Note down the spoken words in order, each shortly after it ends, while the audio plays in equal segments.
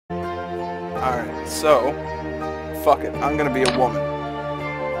Alright, so... Fuck it, I'm gonna be a woman.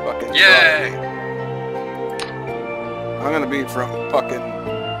 Fucking Yay! I'm gonna be from fucking...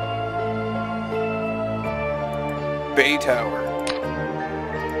 Bay Tower.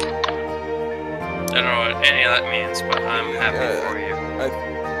 I don't know what any of that means, but I'm happy for you.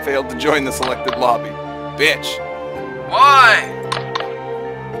 I failed to join the selected lobby. Bitch! Why?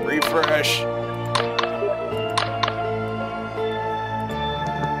 Refresh.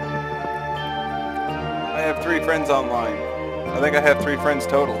 I have 3 friends online. I think I have 3 friends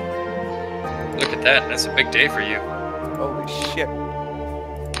total. Look at that, that's a big day for you. Holy shit.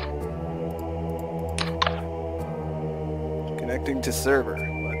 Connecting to server.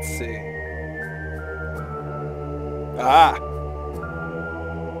 Let's see. Ah!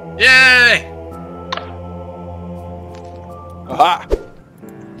 Yay! Aha!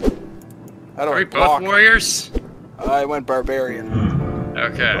 How do Are I we block? both warriors? I went barbarian.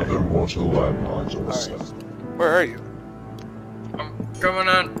 Okay. Alright. Where are you? I'm going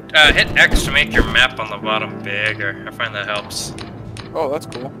on. Hit X to make your map on the bottom bigger. I find that helps. Oh, that's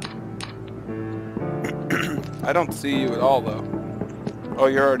cool. I don't see you at all, though. Oh,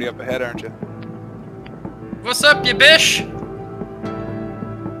 you're already up ahead, aren't you? What's up, you bish?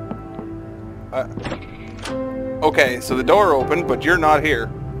 Okay, so the door opened, but you're not here.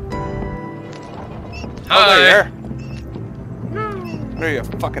 Hi. Oh, there you are. What are you, a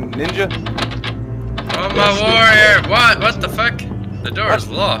fucking ninja? I'm a warrior. What? What the fuck? The door is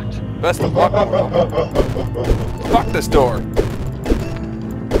locked. Best of luck. Fuck this door.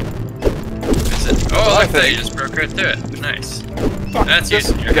 Is it? Oh, look, that you just broke right through it. Nice. Fuck That's this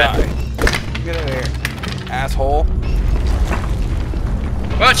using your guy. head. Get out of here, asshole.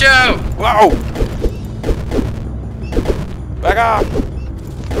 Watch out! Whoa! Back off!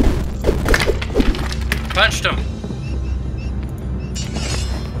 Punched him.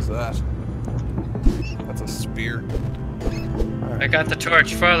 What's that? That's a spear. I got the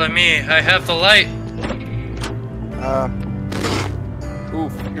torch. Follow me. I have the light.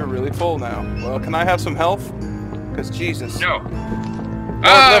 Oof, you're really full now. Well, can I have some health? Because Jesus. No.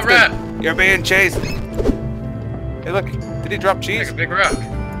 Oh, Oh, rat! You're being chased. Hey, look. Did he drop cheese? Like a big rock.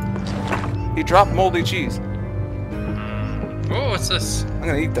 He dropped moldy cheese. Oh, what's this? I'm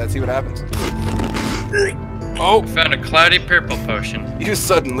gonna eat that, see what happens. Oh! Found a cloudy purple potion. You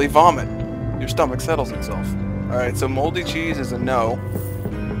suddenly vomit. Your stomach settles itself. Alright, so moldy cheese is a no.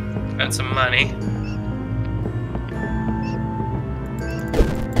 Got some money.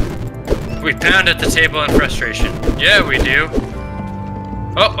 We pound at the table in frustration. Yeah, we do.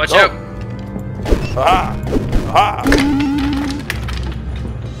 Oh, watch out. Ah! Ah!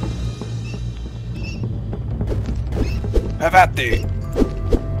 Have at thee!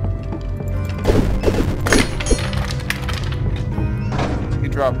 He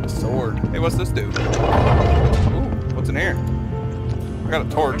dropped a sword. Hey, what's this do? Ooh, what's in here? I got a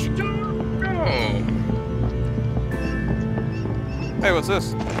torch. Oh, Hey, what's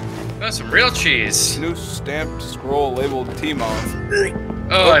this? that's some real cheese. New stamped scroll labeled T-Moth.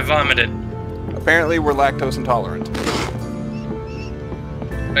 Oh, I vomited. Apparently, we're lactose intolerant.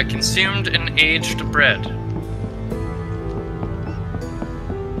 I consumed an aged bread.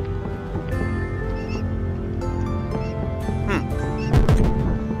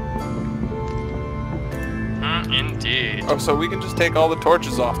 Indeed. Oh, so we can just take all the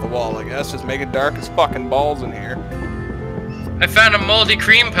torches off the wall, I guess. Just make it dark as fucking balls in here. I found a moldy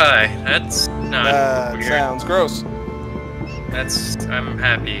cream pie. That's not weird. Sounds gross. I'm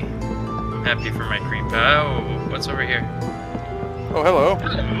happy. I'm happy for my cream pie. Oh, what's over here? Oh, hello.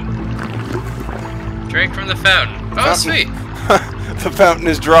 Drink from the fountain. Oh, sweet. The fountain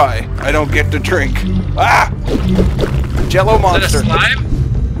is dry. I don't get to drink. Ah! Jello monster. Is that a slime?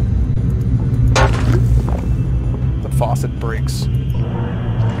 The faucet breaks.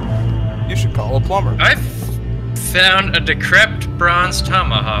 You should call a plumber. I found a decrepit bronze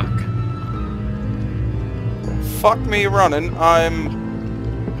tomahawk. Fuck me running.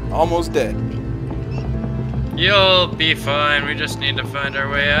 I'm almost dead. You'll be fine. We just need to find our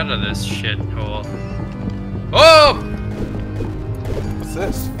way out of this shithole. Oh! What's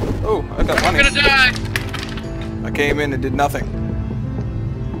this? Oh, I got money. I'm gonna die! I came in and did nothing.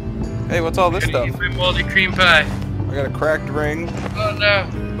 Hey, what's all this I'm gonna stuff? eat my moldy cream pie. I got a cracked ring. Oh no.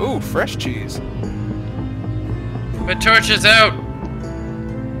 Ooh, fresh cheese. My torch is out.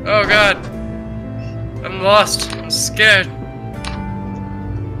 Oh god. I'm lost. I'm scared.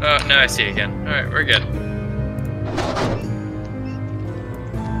 Oh, now I see it again. Alright, we're good.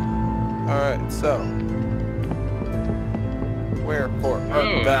 Alright, so. Wherefore art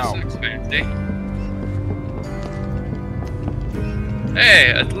Oh, thou? this looks fancy.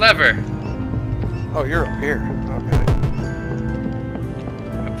 Hey, a lever. Oh, you're up here. Okay.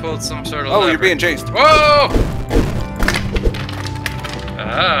 I pulled some sort of Oh, lever. you're being chased. Whoa!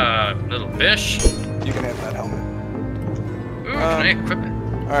 Ah, little fish. You can have that helmet. Ooh, can I equip it?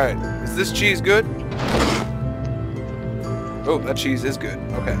 Alright. Is this cheese good? Oh, that cheese is good.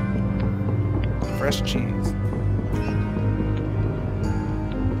 Okay. Fresh cheese.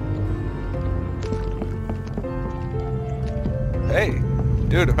 Hey,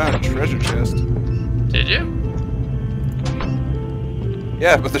 dude, I found a treasure chest. Did you?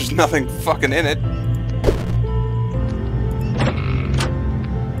 Yeah, but there's nothing fucking in it.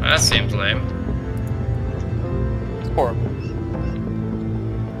 That seems lame. It's horrible.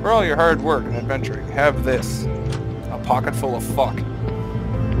 For all your hard work and adventuring, have this. A pocket full of fuck.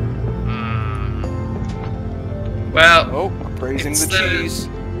 Well, Oh, appraising it's the cheese.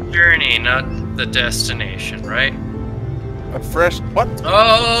 journey, not the destination, right? A fresh... What?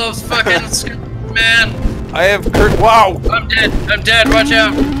 Oh, fucking man! I have Wow! I'm dead! I'm dead! Watch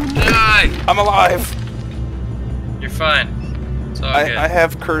out! Die! I'm alive! You're fine. It's all good. I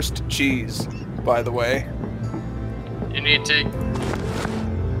have cursed cheese, by the way. You need to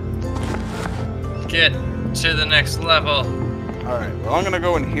get to the next level. Alright, well I'm gonna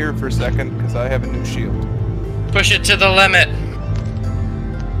go in here for a second, because I have a new shield. Push it to the limit.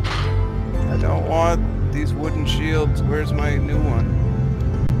 I don't want these wooden shields. Where's my new one?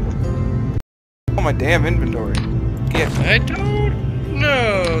 Oh, my damn inventory. Get. I don't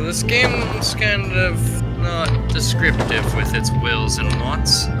know. This game's kind of not descriptive with its wills and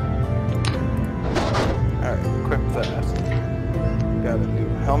wants. Alright, equip that. Got a new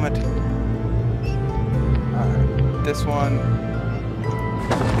helmet. Alright, this one.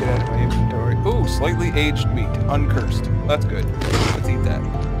 Get out of my inventory. Ooh, slightly aged meat. Uncursed. That's good. Let's eat that.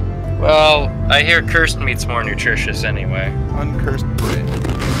 Well, I hear cursed meat's more nutritious anyway. Uncursed bread.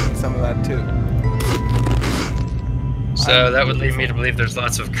 Eat some of that too. So that would lead me to believe there's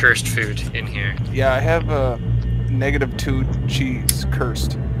lots of cursed food in here. Yeah, I have a -2 cheese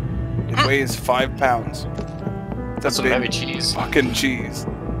cursed. It weighs 5 pounds. That's some heavy cheese. Fucking cheese.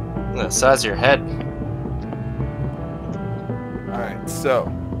 The size of your head. Alright, so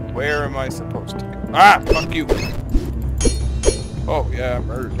where am I supposed to go? Ah! Fuck you! Oh, yeah, I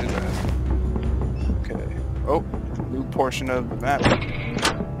murdered his ass. Okay. Oh, new portion of the map.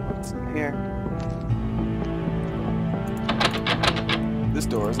 What's in here? This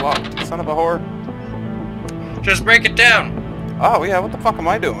door is locked. Son of a whore. Just break it down. Oh, yeah, what the fuck am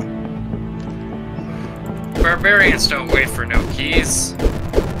I doing? Barbarians don't wait for no keys.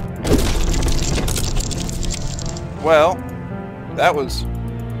 Well, that was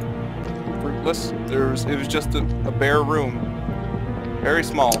fruitless. It was just a bare room. Very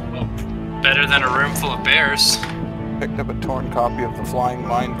small. Well, better than a room full of bears. Picked up a torn copy of the Flying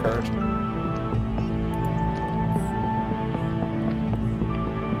Minecart.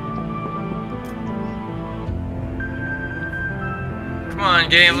 Come on,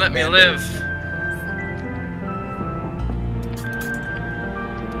 game, let me live.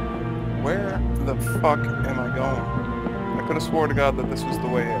 Where the fuck am I going? I could have swore to God that this was the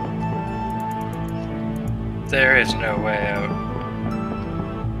way out. There is no way out.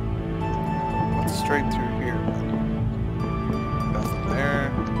 What's straight through here? Nothing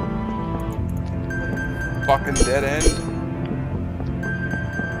there. Fucking dead end.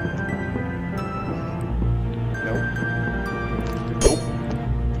 Nope. Nope.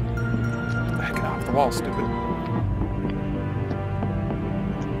 Get off the wall, stupid.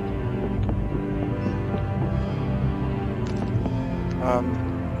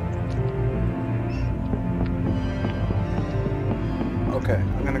 Okay,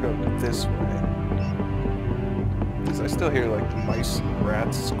 I'm gonna go this way. Because I still hear like mice and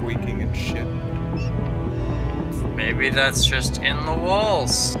rats squeaking and shit. Maybe that's just in the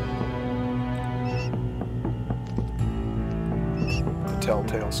walls. The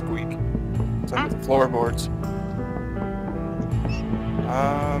telltale squeak. It's under the floorboards.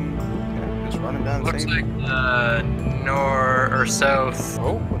 Yeah, just running down. Looks same. like north or south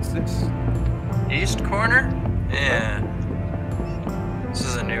Oh, what's this? east corner? Yeah. This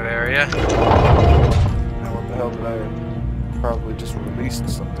is a new area. Now what the hell did I... Probably just released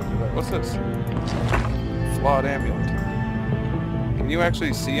something. What's this? Flawed amulet. Can you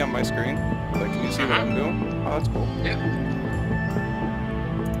actually see on my screen? Like, can you see what I'm doing? Oh, that's cool. Yeah.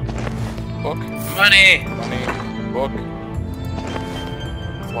 Book. Money! Money. Book.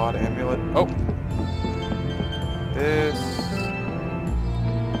 Flawed amulet. Oh! This...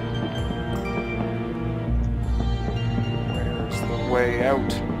 Where's the way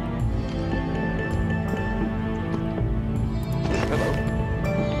out? Hello.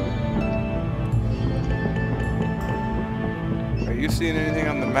 seeing anything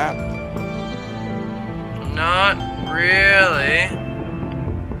on the map? Not really.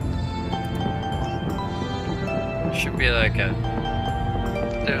 Should be like a...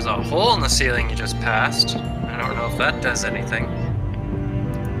 There's a hole in the ceiling you just passed. I don't know if that does anything.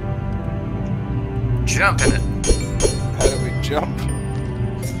 Jump in it. How do we jump?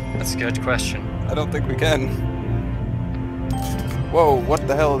 That's a good question. I don't think we can. Whoa, what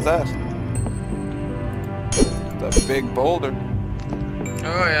the hell is that? That big boulder.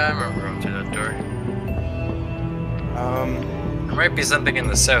 Oh yeah, I remember going through that door. There might be something in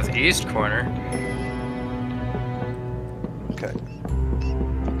the southeast corner. Okay.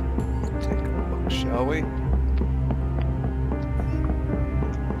 Take a look, shall we?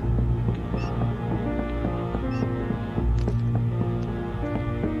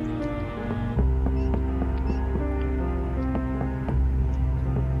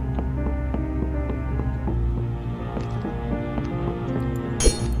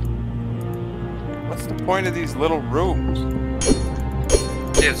 What's the point of these little rooms?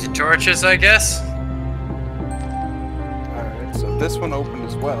 Gives you torches, I guess? Alright, so this one opened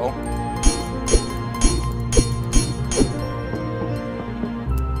as well.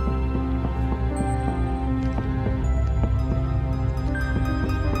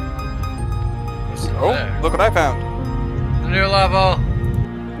 Oh, there? look what I found. The new level!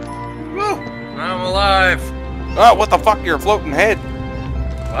 Woo! I'm alive! Oh, what the fuck? You're a floating head.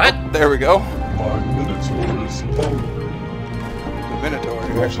 What? Oh, there we go. My Minotaur is hungry. The Minotaur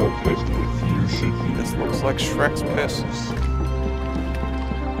here. What a pity if you should be. This looks like Shrek's piss.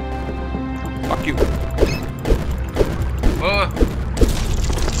 Fuck you. Whoa!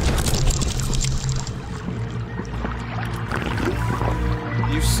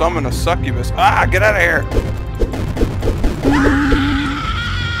 You summon a succubus. Ah, get out of here!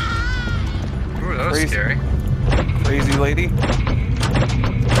 Ooh, that was Crazy. scary. Crazy lady.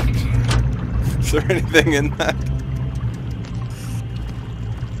 Is there anything in that?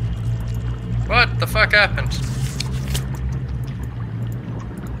 What the fuck happened?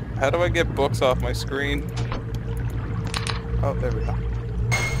 How do I get books off my screen? Oh, there we go.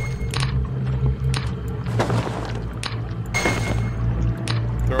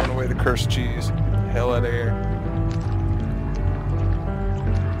 Throwing away the cursed cheese. Hell out of here.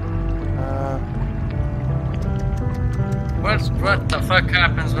 What the fuck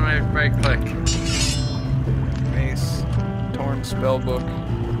happens when I right click? Mace. Torn spellbook.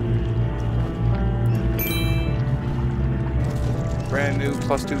 Brand new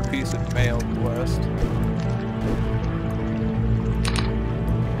 +2 piece of mail blessed.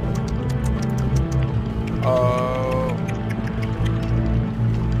 Oh.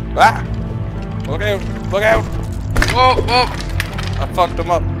 Ah! Look out! Look out! Whoa, whoa! I fucked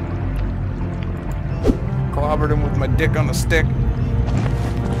him up. Clobbered him with my dick on a stick.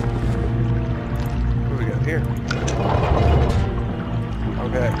 What do we got here?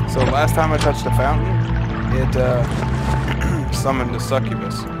 Okay, so last time I touched the fountain, it summoned a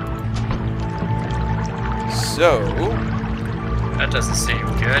succubus. So... That doesn't seem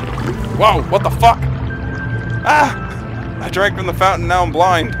good. Whoa, what the fuck? Ah! I drank from the fountain, now I'm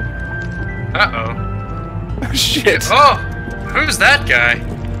blind. Uh-oh. Shit. Oh! Who's that guy?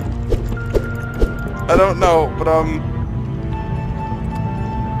 I don't know, but Oh,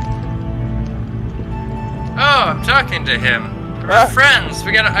 I'm talking to him. We're friends.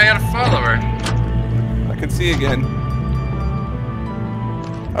 I gotta follow her. I can see again.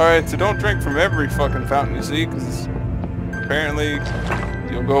 Alright, so don't drink from every fucking fountain you see, because apparently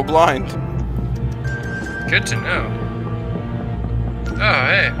you'll go blind. Good to know. Oh,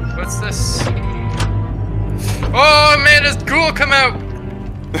 hey, what's this? Oh, man, his ghoul come out!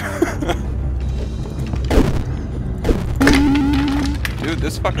 Dude,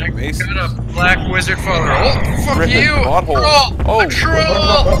 this fucking mace Got a black wizard follower. Oh, fuck ripping you! butthole. Troll! Oh. A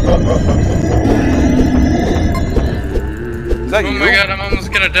troll! Is that Oh you? my god, I'm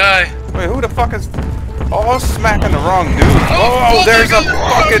almost gonna die. Wait, who the fuck is... Oh, I was smacking the wrong dude. Oh, Oh, there's a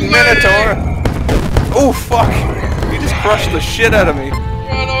God, fucking run away. Minotaur! Oh, fuck! You just crushed the shit out of me.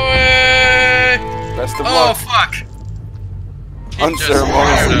 Run away! Best of Oh, luck. fuck! He just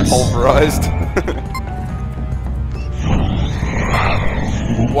Unceremoniously fired us. pulverized.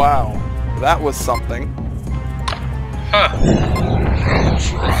 Wow. That was something. Huh.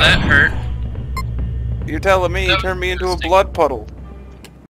 That hurt. You're telling me you That turned me into a was interesting. blood puddle.